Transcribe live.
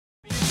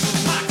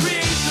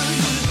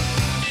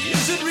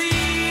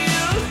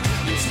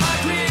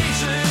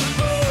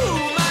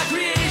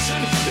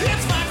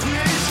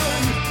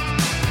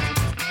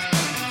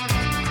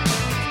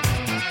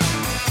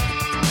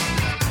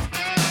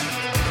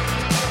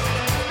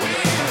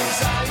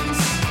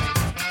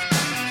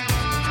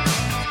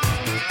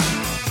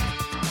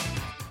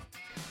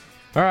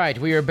All right,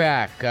 we are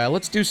back.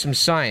 Let's do some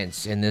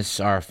science in this,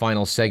 our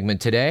final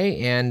segment today.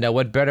 And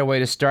what better way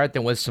to start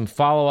than with some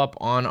follow-up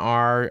on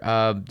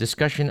our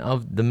discussion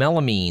of the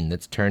melamine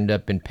that's turned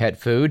up in pet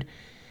food.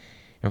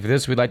 And for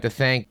this, we'd like to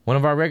thank one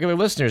of our regular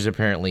listeners,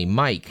 apparently,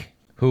 Mike,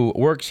 who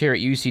works here at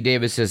UC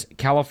Davis's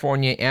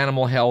California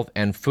Animal Health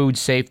and Food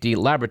Safety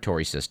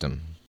Laboratory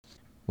System.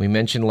 We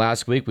mentioned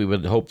last week we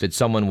would hope that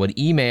someone would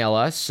email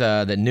us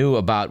that knew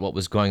about what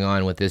was going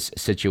on with this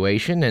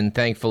situation, and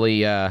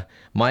thankfully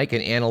Mike,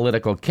 an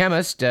analytical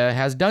chemist,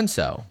 has done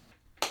so.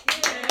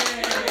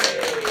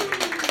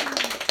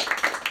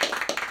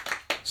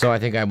 So I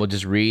think I will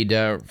just read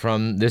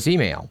from this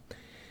email.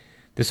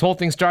 This whole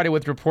thing started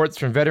with reports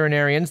from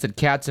veterinarians that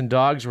cats and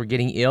dogs were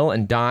getting ill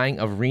and dying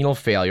of renal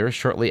failure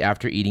shortly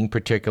after eating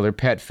particular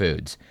pet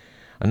foods.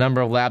 A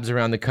number of labs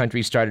around the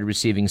country started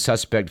receiving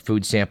suspect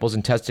food samples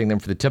and testing them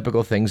for the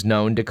typical things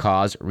known to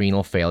cause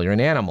renal failure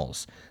in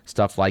animals.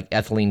 Stuff like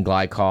ethylene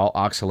glycol,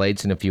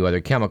 oxalates, and a few other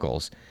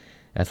chemicals.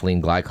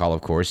 Ethylene glycol,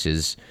 of course,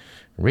 is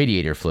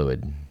radiator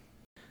fluid.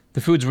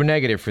 The foods were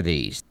negative for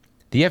these.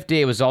 The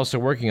FDA was also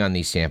working on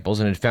these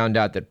samples and had found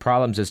out that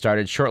problems had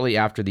started shortly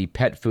after the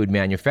pet food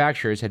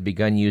manufacturers had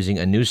begun using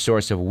a new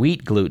source of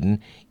wheat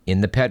gluten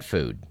in the pet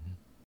food.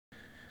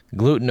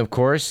 Gluten, of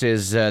course,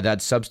 is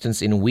that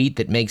substance in wheat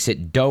that makes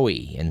it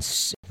doughy and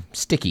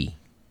sticky.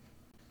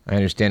 I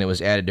understand it was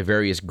added to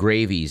various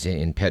gravies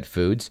in pet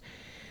foods.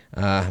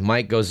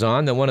 Mike goes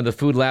on that one of the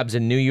food labs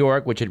in New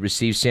York, which had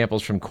received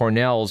samples from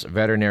Cornell's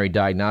veterinary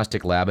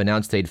diagnostic lab,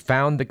 announced they'd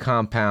found the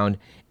compound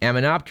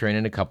aminopterin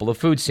in a couple of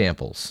food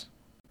samples.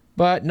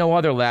 But no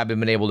other lab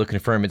had been able to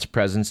confirm its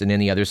presence in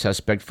any other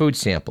suspect food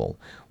sample.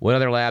 What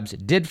other labs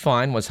did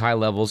find was high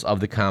levels of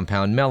the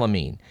compound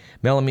melamine.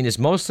 Melamine is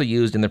mostly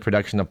used in the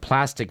production of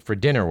plastic for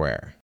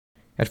dinnerware.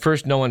 At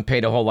first, no one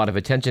paid a whole lot of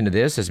attention to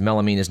this, as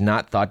melamine is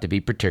not thought to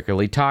be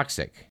particularly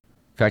toxic.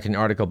 In fact, an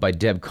article by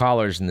Deb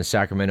Collars in the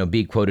Sacramento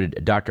Bee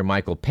quoted Dr.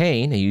 Michael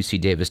Payne, a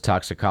UC Davis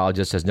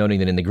toxicologist, as noting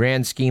that in the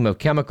grand scheme of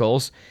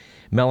chemicals,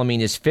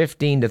 melamine is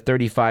 15 to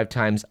 35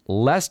 times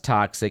less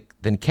toxic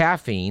than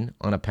caffeine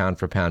on a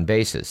pound-for-pound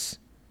basis.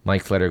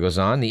 Mike Fletter goes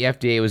on, the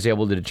FDA was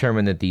able to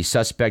determine that the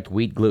suspect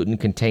wheat gluten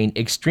contained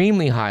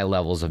extremely high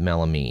levels of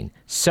melamine,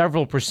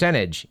 several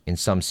percentage in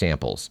some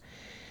samples.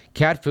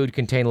 Cat food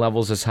contained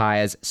levels as high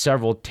as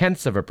several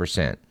tenths of a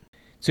percent.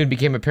 Soon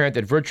became apparent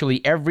that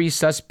virtually every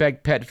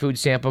suspect pet food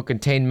sample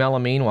contained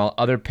melamine, while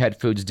other pet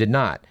foods did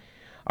not.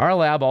 Our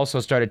lab also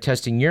started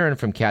testing urine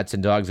from cats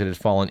and dogs that had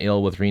fallen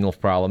ill with renal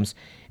problems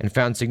and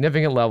found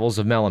significant levels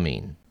of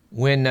melamine.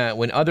 When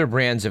other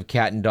brands of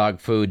cat and dog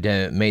food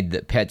made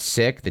the pets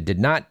sick that did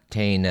not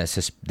contain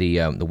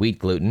the wheat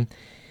gluten,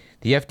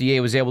 the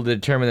FDA was able to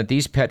determine that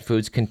these pet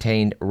foods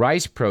contained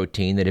rice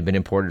protein that had been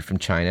imported from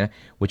China,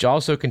 which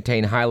also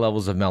contained high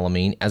levels of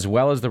melamine, as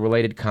well as the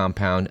related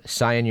compound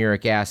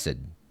cyanuric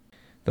acid.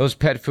 Those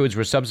pet foods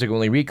were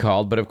subsequently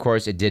recalled, but of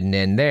course it didn't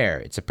end there.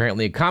 It's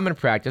apparently a common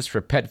practice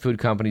for pet food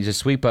companies to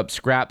sweep up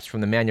scraps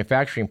from the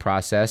manufacturing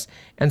process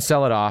and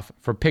sell it off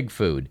for pig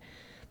food.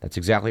 That's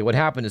exactly what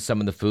happened to some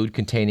of the food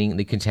containing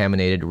the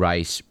contaminated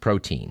rice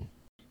protein.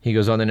 He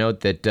goes on to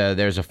note that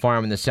there's a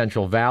farm in the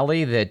Central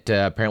Valley that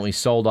apparently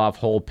sold off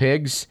whole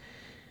pigs,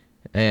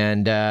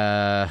 and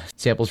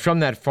samples from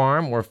that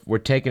farm were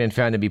taken and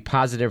found to be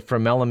positive for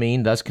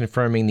melamine, thus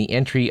confirming the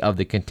entry of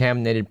the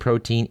contaminated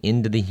protein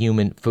into the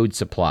human food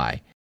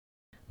supply.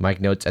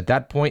 Mike notes, at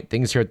that point,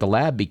 things here at the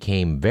lab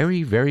became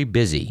very, very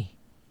busy.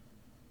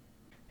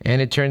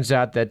 And it turns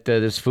out that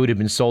this food had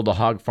been sold to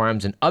hog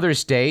farms in other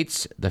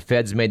states. The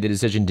feds made the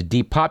decision to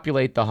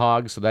depopulate the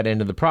hogs, so that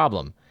ended the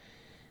problem.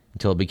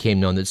 Until it became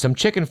known that some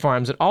chicken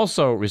farms had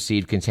also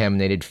received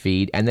contaminated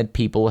feed and that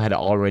people had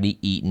already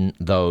eaten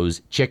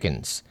those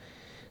chickens.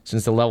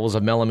 Since the levels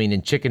of melamine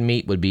in chicken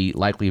meat would be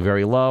likely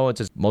very low, and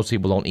since most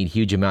people don't eat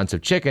huge amounts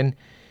of chicken,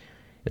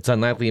 it's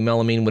unlikely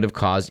melamine would have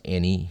caused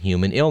any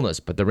human illness.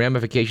 But the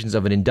ramifications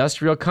of an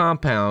industrial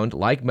compound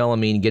like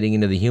melamine getting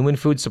into the human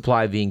food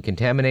supply via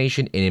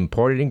contamination in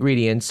imported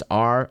ingredients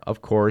are,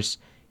 of course,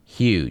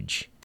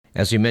 huge.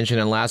 As we mentioned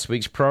in last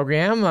week's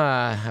program,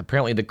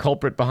 apparently the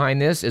culprit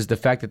behind this is the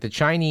fact that the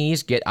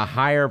Chinese get a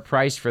higher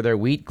price for their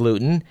wheat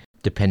gluten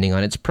depending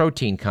on its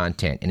protein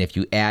content. And if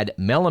you add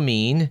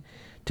melamine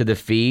to the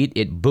feed,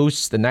 it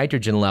boosts the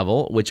nitrogen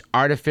level, which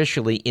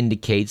artificially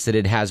indicates that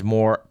it has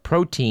more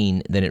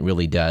protein than it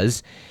really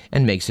does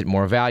and makes it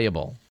more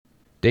valuable.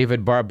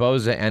 David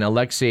Barboza and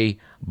Alexei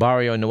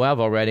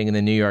Barrio-Nuevo, writing in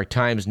the New York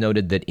Times,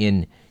 noted that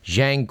in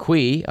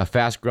Jiangqi, a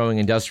fast-growing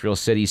industrial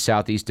city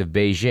southeast of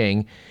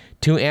Beijing,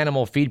 2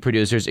 animal feed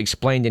producers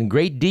explained in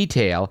great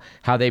detail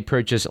how they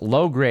purchase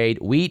low-grade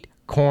wheat,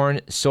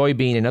 corn,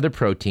 soybean, and other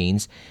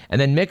proteins,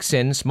 and then mix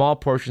in small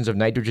portions of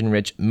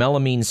nitrogen-rich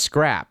melamine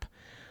scrap,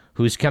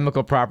 whose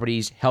chemical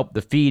properties help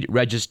the feed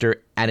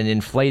register at an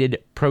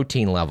inflated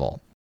protein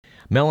level.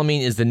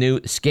 Melamine is the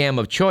new scam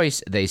of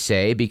choice, they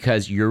say,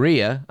 because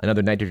urea,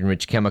 another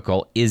nitrogen-rich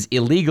chemical, is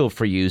illegal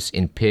for use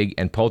in pig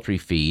and poultry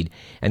feed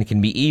and can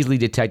be easily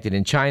detected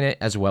in China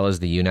as well as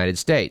the United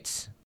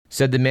States.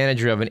 Said the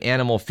manager of an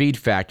animal feed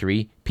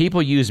factory, people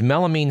use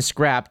melamine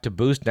scrap to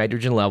boost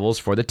nitrogen levels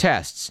for the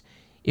tests.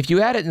 If you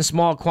add it in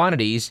small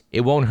quantities,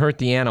 it won't hurt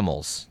the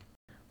animals.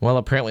 Well,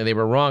 apparently they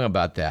were wrong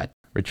about that.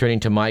 Returning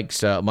to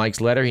Mike's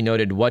letter, he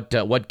noted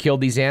what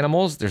killed these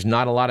animals. There's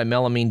not a lot of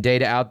melamine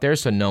data out there,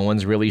 so no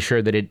one's really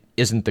sure that it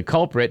isn't the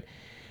culprit,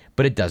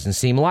 but it doesn't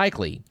seem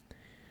likely.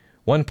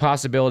 One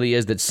possibility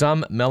is that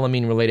some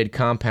melamine-related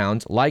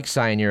compounds, like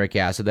cyanuric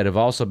acid, that have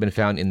also been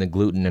found in the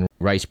gluten and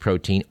rice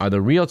protein, are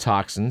the real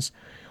toxins,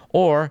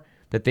 or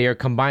that they are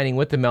combining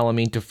with the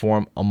melamine to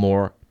form a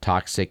more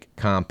toxic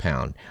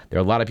compound. There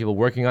are a lot of people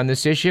working on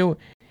this issue,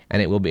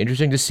 and it will be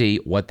interesting to see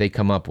what they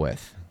come up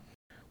with.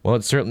 Well,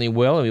 it certainly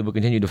will, and we will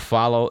continue to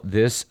follow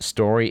this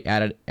story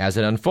as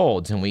it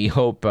unfolds. And we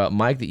hope,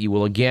 Mike, that you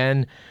will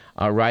again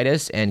write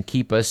us and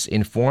keep us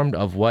informed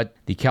of what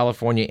the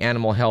California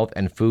Animal Health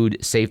and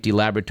Food Safety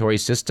Laboratory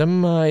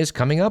System is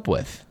coming up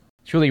with.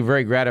 It's really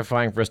very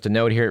gratifying for us to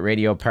note here at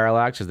Radio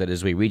Parallax is that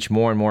as we reach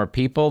more and more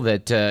people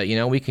that,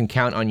 we can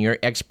count on your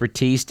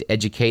expertise to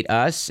educate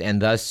us and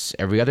thus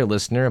every other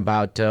listener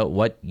about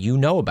what you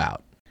know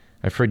about.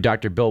 I've heard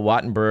Dr. Bill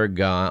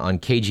Wattenberg on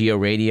KGO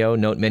Radio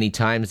note many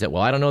times that,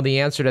 well, I don't know the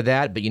answer to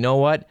that, but you know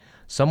what?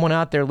 Someone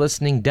out there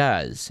listening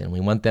does, and we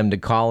want them to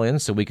call in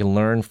so we can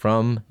learn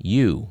from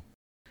you.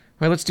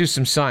 All right, let's do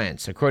some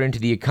science. According to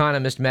The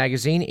Economist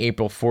magazine,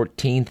 April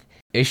 14th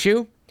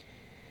issue,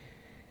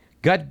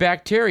 gut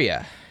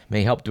bacteria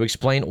may help to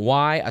explain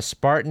why a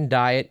Spartan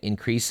diet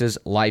increases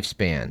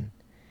lifespan.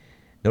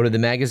 Noted the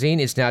magazine,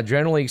 it's now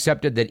generally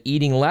accepted that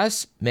eating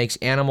less makes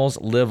animals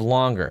live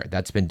longer.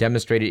 That's been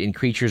demonstrated in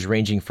creatures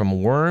ranging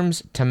from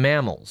worms to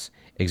mammals.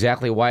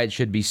 Exactly why it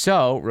should be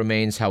so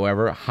remains,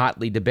 however,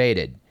 hotly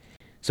debated.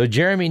 So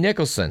Jeremy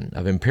Nicholson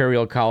of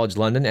Imperial College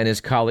London and his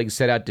colleagues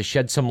set out to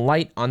shed some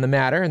light on the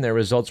matter, and their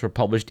results were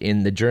published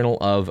in the Journal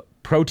of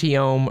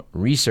Proteome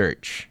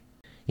Research.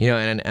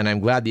 And I'm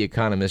glad The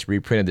Economist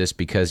reprinted this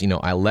because,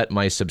 I let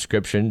my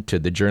subscription to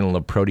the Journal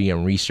of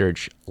Proteome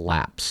Research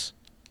lapse.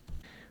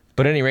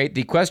 But at any rate,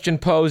 the question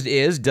posed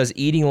is, does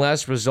eating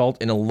less result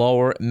in a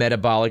lower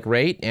metabolic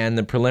rate? And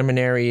the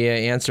preliminary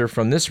answer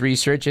from this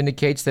research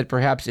indicates that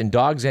perhaps in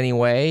dogs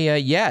anyway,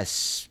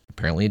 yes,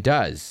 apparently it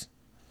does.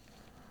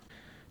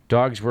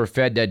 Dogs were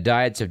fed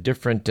diets of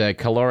different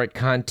caloric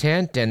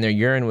content, and their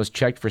urine was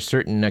checked for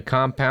certain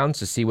compounds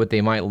to see what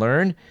they might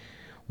learn.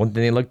 One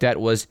thing they looked at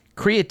was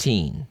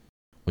creatine,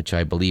 which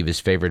I believe is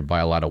favored by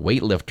a lot of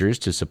weightlifters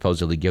to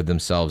supposedly give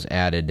themselves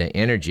added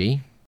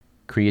energy.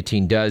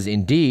 Creatine does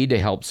indeed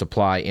help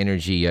supply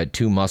energy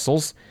to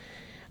muscles.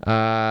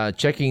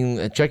 Checking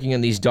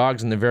in these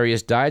dogs in the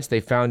various diets, they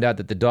found out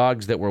that the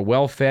dogs that were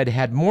well-fed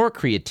had more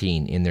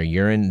creatine in their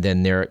urine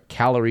than their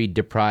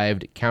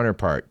calorie-deprived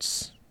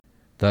counterparts.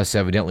 Thus,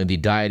 evidently, the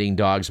dieting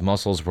dog's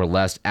muscles were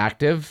less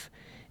active,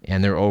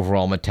 and their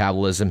overall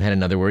metabolism had,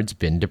 in other words,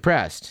 been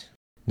depressed.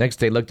 Next,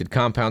 they looked at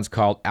compounds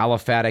called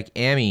aliphatic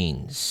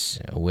amines,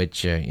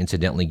 which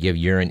incidentally give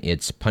urine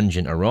its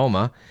pungent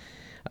aroma.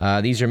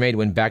 These are made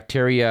when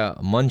bacteria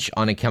munch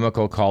on a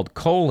chemical called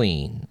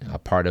choline, a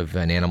part of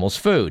an animal's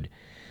food.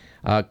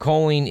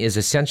 Choline is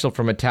essential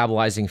for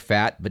metabolizing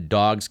fat, but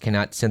dogs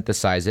cannot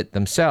synthesize it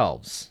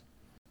themselves.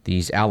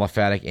 These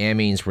aliphatic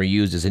amines were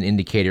used as an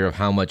indicator of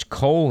how much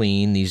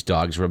choline these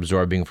dogs were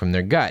absorbing from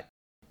their gut.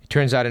 It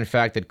turns out, in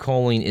fact, that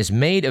choline is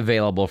made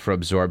available for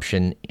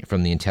absorption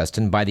from the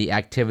intestine by the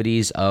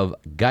activities of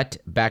gut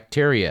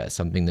bacteria,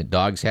 something that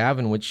dogs have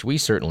and which we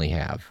certainly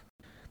have.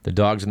 The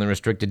dogs in the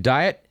restricted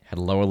diet had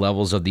lower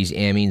levels of these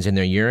amines in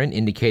their urine,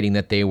 indicating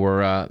that they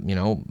were,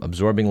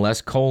 absorbing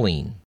less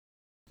choline.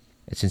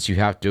 And since you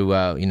have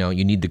to,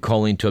 you need the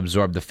choline to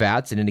absorb the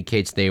fats, it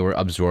indicates they were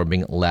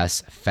absorbing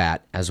less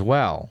fat as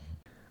well.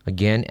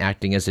 Again,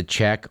 acting as a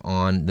check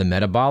on the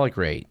metabolic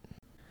rate.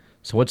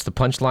 So what's the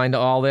punchline to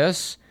all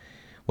this?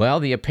 Well,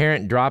 the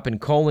apparent drop in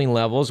choline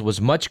levels was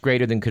much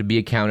greater than could be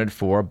accounted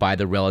for by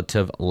the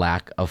relative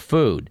lack of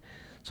food.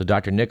 So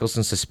Dr.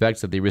 Nicholson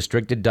suspects that the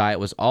restricted diet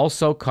was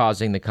also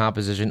causing the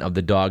composition of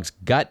the dog's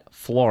gut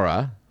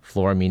flora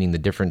meaning the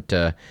different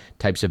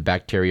types of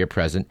bacteria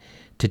present,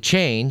 to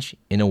change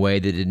in a way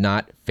that did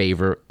not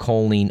favor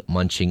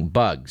choline-munching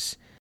bugs.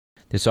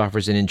 This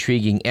offers an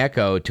intriguing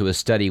echo to a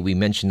study we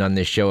mentioned on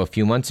this show a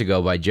few months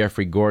ago by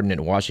Jeffrey Gordon at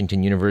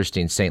Washington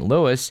University in St.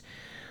 Louis,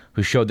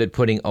 who showed that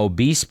putting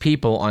obese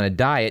people on a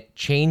diet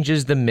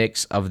changes the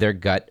mix of their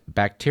gut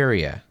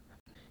bacteria.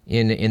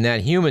 In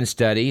that human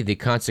study, the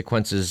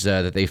consequences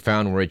that they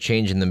found were a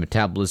change in the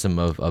metabolism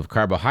of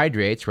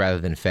carbohydrates rather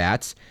than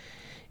fats,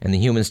 and the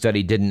human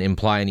study didn't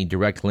imply any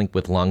direct link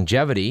with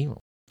longevity,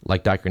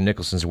 like Dr.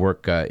 Nicholson's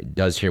work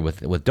does here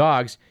with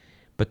dogs,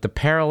 but the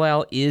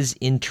parallel is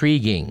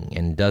intriguing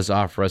and does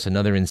offer us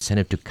another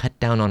incentive to cut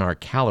down on our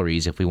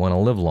calories if we want to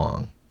live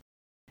long.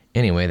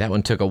 Anyway, that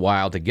one took a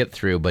while to get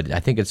through, but I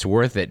think it's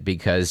worth it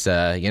because,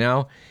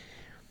 the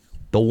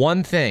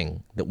one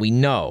thing that we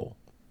know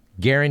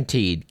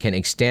guaranteed can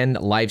extend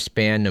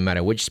lifespan no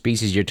matter which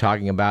species you're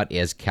talking about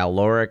is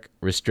caloric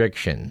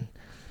restriction.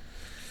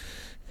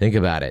 Think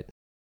about it.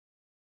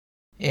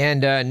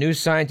 And New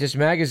Scientist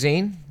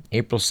magazine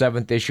April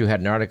 7th issue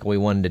had an article we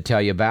wanted to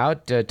tell you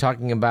about,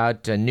 talking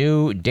about a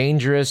new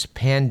dangerous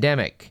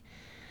pandemic.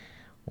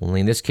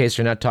 Only in this case,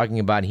 they're not talking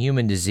about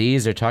human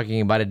disease, they're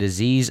talking about a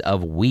disease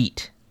of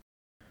wheat.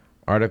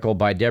 Article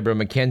by Deborah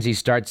McKenzie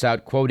starts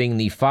out quoting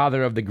the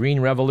father of the Green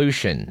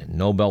Revolution,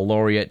 Nobel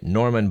laureate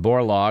Norman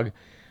Borlaug,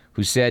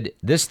 who said,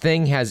 "This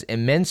thing has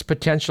immense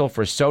potential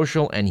for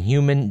social and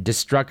human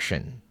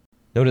destruction."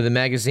 Note of the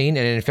magazine,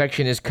 an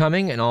infection is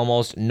coming and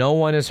almost no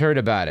one has heard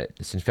about it.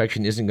 This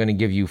infection isn't going to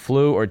give you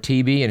flu or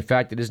TB. In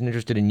fact, it isn't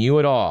interested in you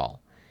at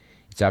all.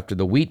 It's after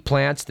the wheat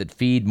plants that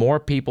feed more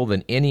people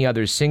than any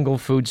other single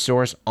food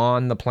source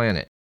on the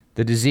planet.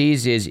 The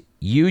disease is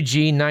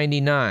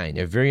UG99,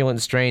 a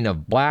virulent strain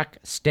of black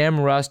stem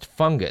rust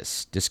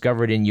fungus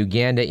discovered in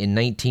Uganda in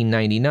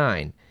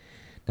 1999.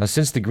 Now,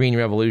 since the Green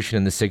Revolution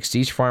in the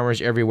 60s,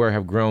 farmers everywhere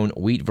have grown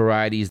wheat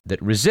varieties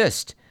that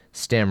resist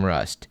stem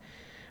rust.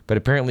 But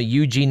apparently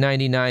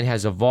UG99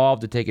 has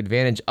evolved to take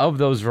advantage of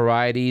those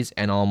varieties,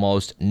 and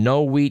almost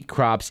no wheat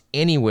crops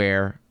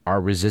anywhere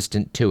are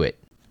resistant to it.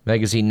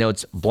 Magazine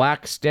notes,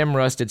 black stem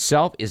rust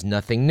itself is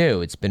nothing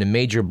new. It's been a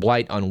major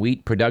blight on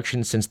wheat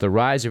production since the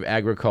rise of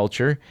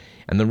agriculture,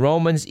 and the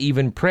Romans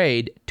even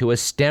prayed to a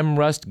stem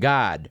rust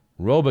god,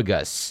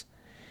 Robigus.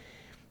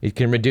 It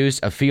can reduce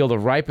a field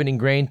of ripening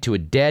grain to a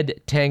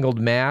dead, tangled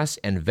mass,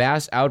 and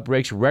vast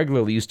outbreaks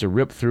regularly used to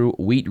rip through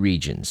wheat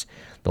regions.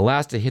 The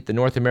last to hit the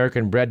North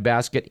American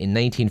breadbasket in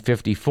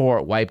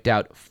 1954 wiped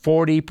out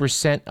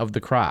 40% of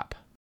the crop.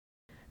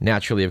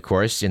 Naturally, of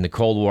course, in the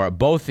Cold War,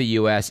 both the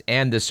U.S.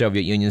 and the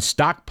Soviet Union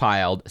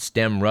stockpiled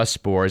stem rust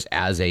spores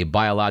as a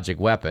biologic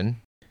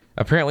weapon.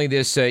 Apparently,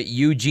 this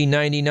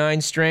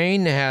UG99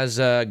 strain has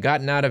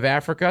gotten out of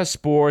Africa.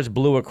 Spores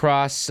blew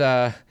across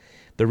the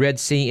Red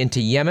Sea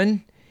into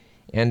Yemen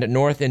and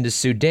north into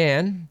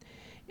Sudan.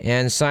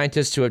 And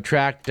scientists who have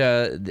tracked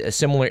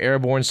similar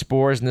airborne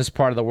spores in this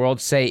part of the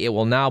world say it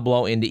will now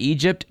blow into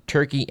Egypt,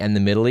 Turkey, and the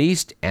Middle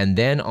East, and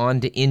then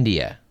on to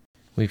India.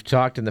 We've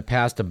talked in the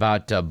past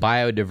about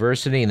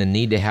biodiversity and the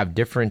need to have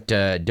different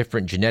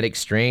genetic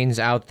strains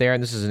out there.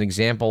 And this is an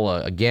example,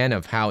 again,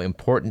 of how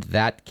important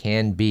that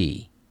can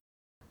be.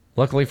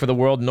 Luckily for the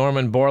world,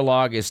 Norman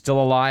Borlaug is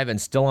still alive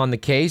and still on the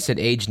case at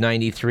age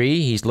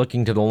 93. He's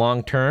looking to the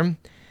long term,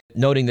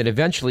 noting that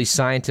eventually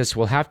scientists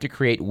will have to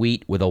create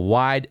wheat with a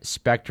wide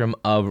spectrum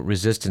of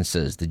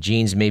resistances. The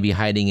genes may be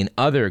hiding in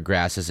other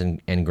grasses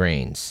and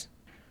grains.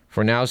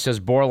 For now, says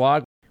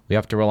Borlaug, we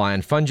have to rely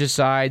on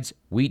fungicides,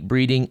 wheat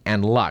breeding,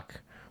 and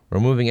luck. We're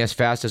moving as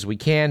fast as we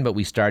can, but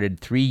we started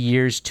 3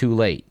 years too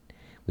late.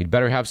 We'd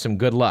better have some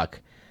good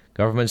luck.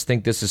 Governments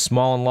think this is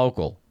small and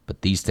local,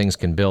 but these things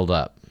can build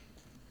up.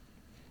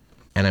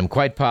 And I'm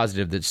quite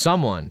positive that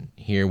someone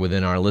here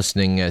within our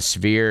listening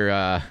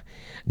sphere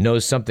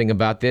knows something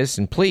about this.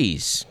 And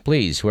please,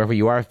 whoever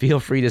you are, feel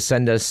free to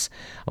send us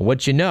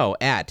what you know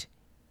at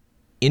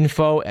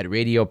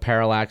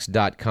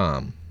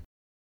info@radioparallax.com.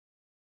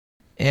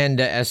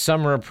 And as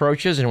summer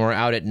approaches and we're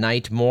out at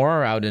night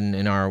more, out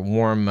in our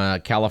warm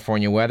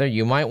California weather,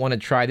 you might want to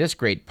try this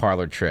great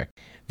parlor trick.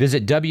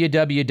 Visit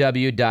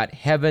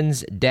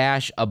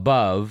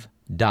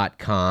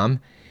www.heavens-above.com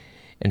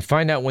and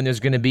find out when there's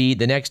going to be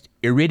the next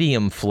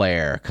iridium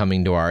flare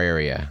coming to our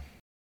area.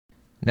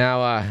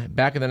 Now,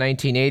 back in the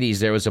 1980s,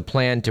 there was a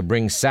plan to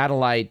bring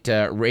satellite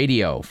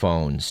radio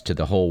phones to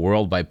the whole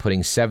world by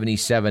putting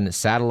 77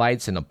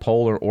 satellites in a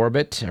polar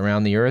orbit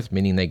around the Earth,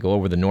 meaning they go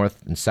over the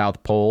North and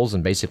South poles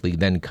and basically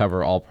then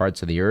cover all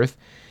parts of the Earth.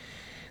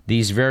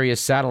 These various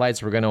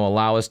satellites were going to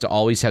allow us to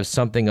always have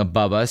something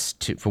above us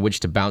for which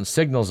to bounce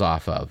signals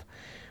off of.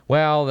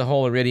 Well, the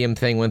whole iridium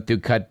thing went through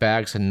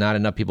cutbacks, and not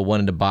enough people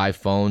wanted to buy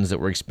phones that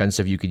were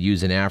expensive you could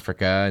use in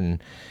Africa,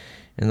 and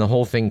the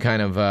whole thing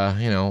kind of,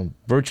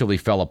 virtually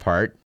fell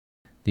apart.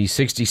 These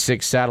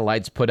 66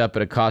 satellites, put up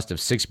at a cost of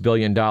 $6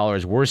 billion,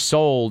 were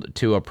sold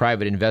to a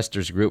private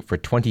investors group for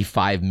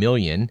 $25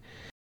 million.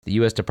 The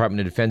U.S.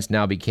 Department of Defense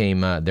now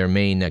became their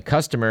main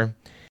customer.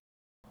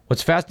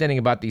 What's fascinating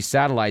about these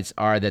satellites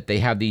are that they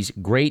have these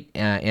great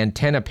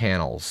antenna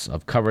panels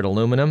of covered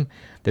aluminum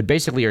that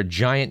basically are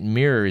giant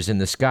mirrors in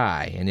the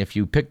sky. And if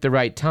you pick the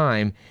right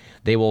time,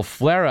 they will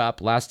flare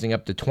up, lasting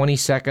up to 20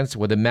 seconds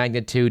with a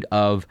magnitude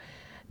of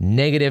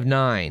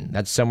 -9.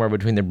 That's somewhere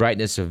between the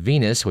brightness of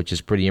Venus, which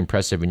is pretty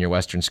impressive in your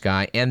western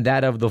sky, and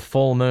that of the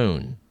full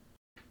moon.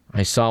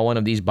 I saw one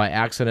of these by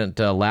accident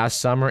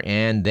last summer,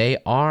 and they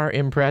are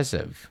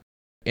impressive.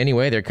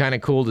 Anyway, they're kind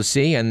of cool to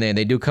see, and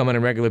they do come on a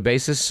regular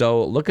basis,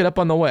 so look it up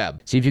on the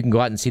web. See if you can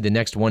go out and see the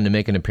next one to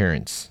make an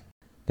appearance.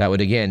 That would,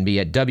 again, be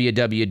at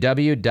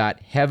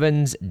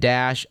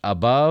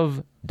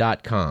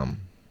www.heavens-above.com.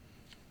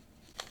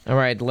 All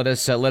right, let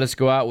us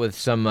go out with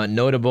some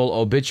notable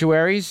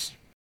obituaries.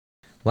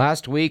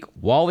 Last week,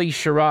 Wally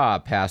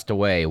Schirra passed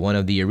away, one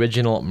of the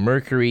original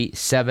Mercury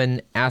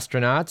 7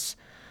 astronauts.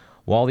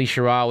 Wally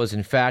Schirra was,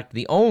 in fact,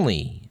 the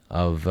only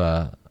of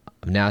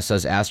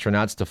NASA's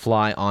astronauts to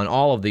fly on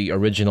all of the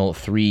original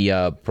 3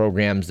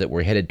 programs that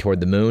were headed toward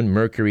the moon,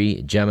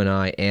 Mercury,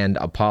 Gemini, and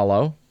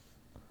Apollo.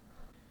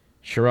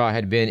 Schirra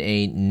had been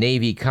a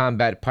Navy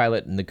combat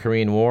pilot in the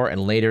Korean War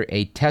and later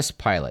a test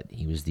pilot.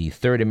 He was the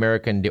third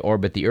American to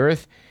orbit the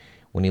Earth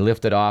when he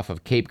lifted off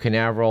of Cape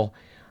Canaveral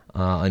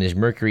on his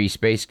Mercury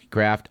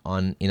spacecraft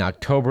in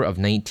October of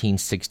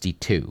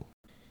 1962.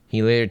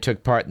 He later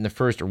took part in the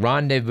first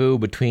rendezvous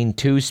between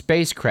two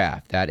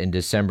spacecraft, that in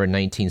December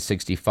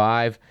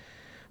 1965,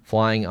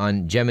 flying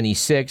on Gemini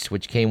 6,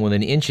 which came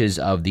within inches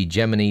of the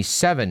Gemini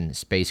 7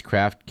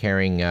 spacecraft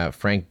carrying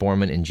Frank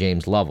Borman and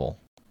James Lovell.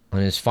 On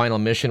his final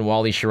mission,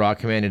 Wally Schirra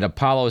commanded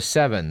Apollo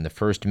 7, the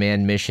first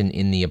manned mission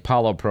in the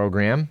Apollo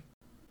program.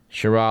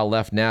 Schirra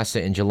left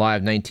NASA in July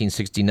of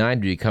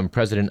 1969 to become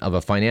president of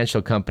a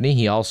financial company.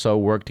 He also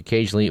worked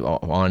occasionally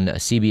on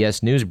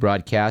CBS News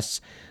broadcasts,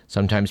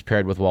 sometimes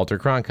paired with Walter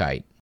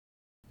Cronkite.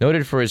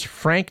 Noted for his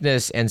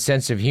frankness and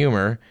sense of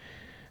humor,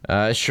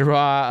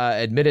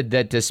 Schirra admitted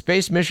that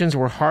space missions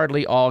were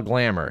hardly all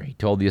glamour. He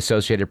told the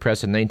Associated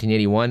Press in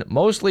 1981,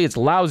 "Mostly it's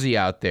lousy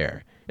out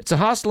there. It's a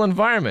hostile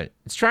environment.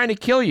 It's trying to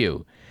kill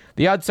you.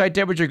 The outside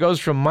temperature goes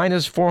from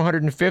minus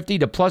 450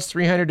 to plus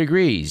 300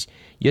 degrees.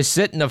 You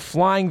sit in a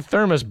flying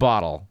thermos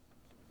bottle."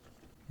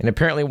 And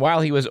apparently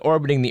while he was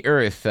orbiting the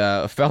Earth,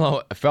 a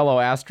fellow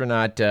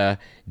astronaut,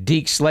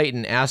 Deke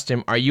Slayton, asked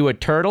him, "Are you a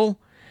turtle?"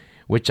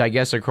 Which I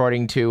guess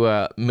according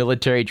to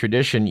military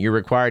tradition, you're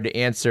required to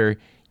answer,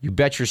 "You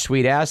bet your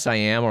sweet ass I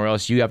am, or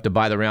else you have to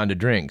buy the round of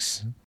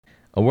drinks."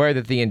 Aware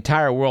that the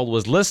entire world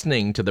was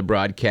listening to the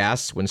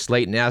broadcasts, when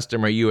Slayton asked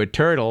him, "Are you a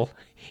turtle?"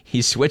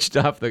 he switched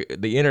off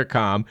the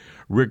intercom,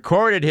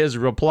 recorded his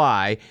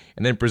reply,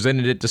 and then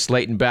presented it to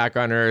Slayton back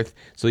on Earth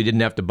so he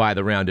didn't have to buy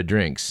the round of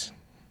drinks.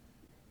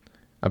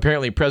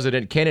 Apparently,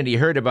 President Kennedy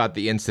heard about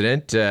the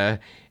incident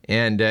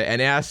and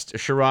asked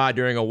Schirra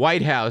during a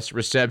White House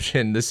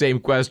reception the same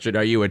question,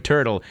 "Are you a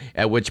turtle?"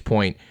 At which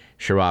point,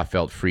 Schirra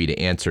felt free to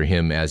answer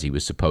him as he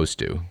was supposed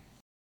to.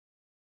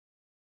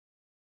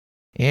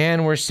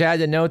 And we're sad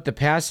to note the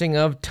passing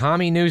of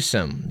Tommy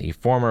Newsom, the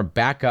former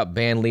backup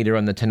band leader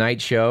on The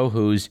Tonight Show,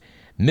 whose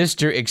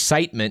Mr.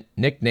 Excitement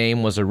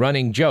nickname was a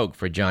running joke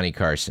for Johnny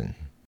Carson.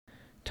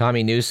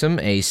 Tommy Newsom,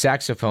 a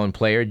saxophone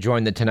player,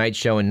 joined The Tonight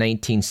Show in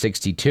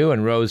 1962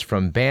 and rose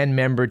from band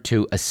member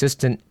to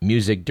assistant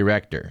music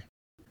director.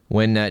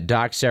 When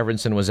Doc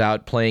Severinsen was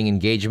out playing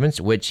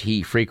engagements, which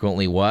he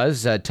frequently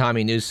was,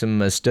 Tommy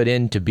Newsom stood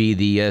in to be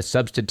the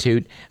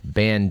substitute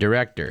band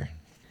director.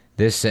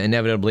 This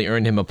inevitably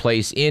earned him a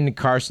place in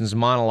Carson's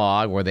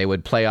monologue, where they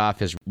would play off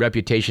his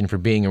reputation for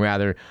being a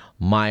rather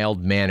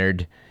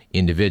mild-mannered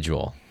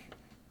individual.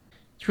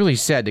 It's really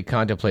sad to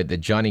contemplate that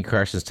Johnny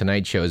Carson's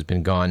Tonight Show has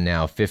been gone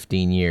now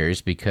 15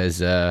 years,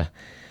 because I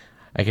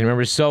can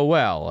remember so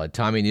well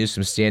Tommy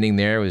Newsom standing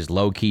there with his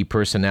low-key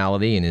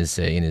personality and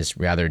in his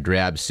rather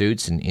drab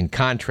suits, and in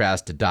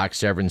contrast to Doc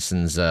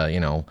Severinsen's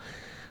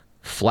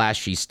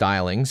flashy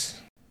stylings.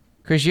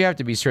 Because you have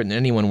to be certain that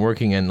anyone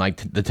working in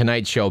the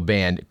Tonight Show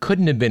band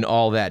couldn't have been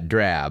all that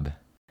drab.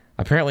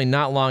 Apparently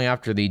not long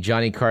after the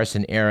Johnny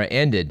Carson era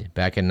ended,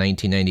 back in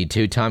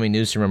 1992, Tommy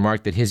Newsom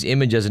remarked that his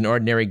image as an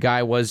ordinary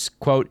guy was,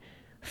 quote,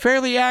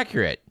 fairly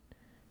accurate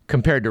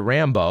compared to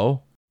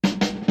Rambo.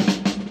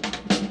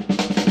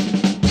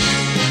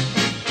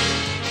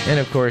 And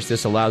of course,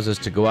 this allows us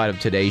to go out of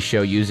today's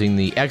show using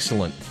the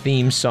excellent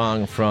theme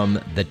song from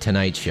The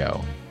Tonight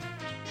Show.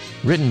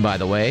 Written, by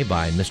the way,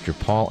 by Mr.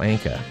 Paul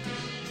Anka.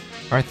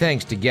 Our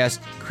thanks to guest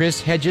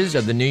Chris Hedges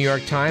of the New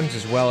York Times,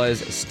 as well as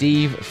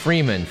Steve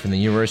Freeman from the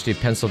University of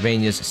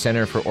Pennsylvania's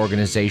Center for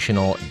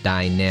Organizational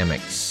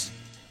Dynamics.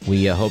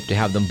 We hope to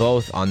have them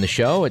both on the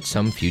show at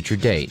some future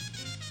date.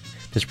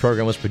 This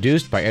program was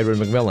produced by Edward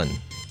McMillan.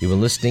 You've been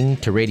listening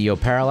to Radio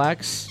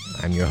Parallax.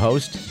 I'm your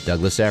host,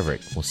 Douglas Everett.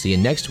 We'll see you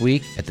next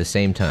week at the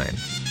same time.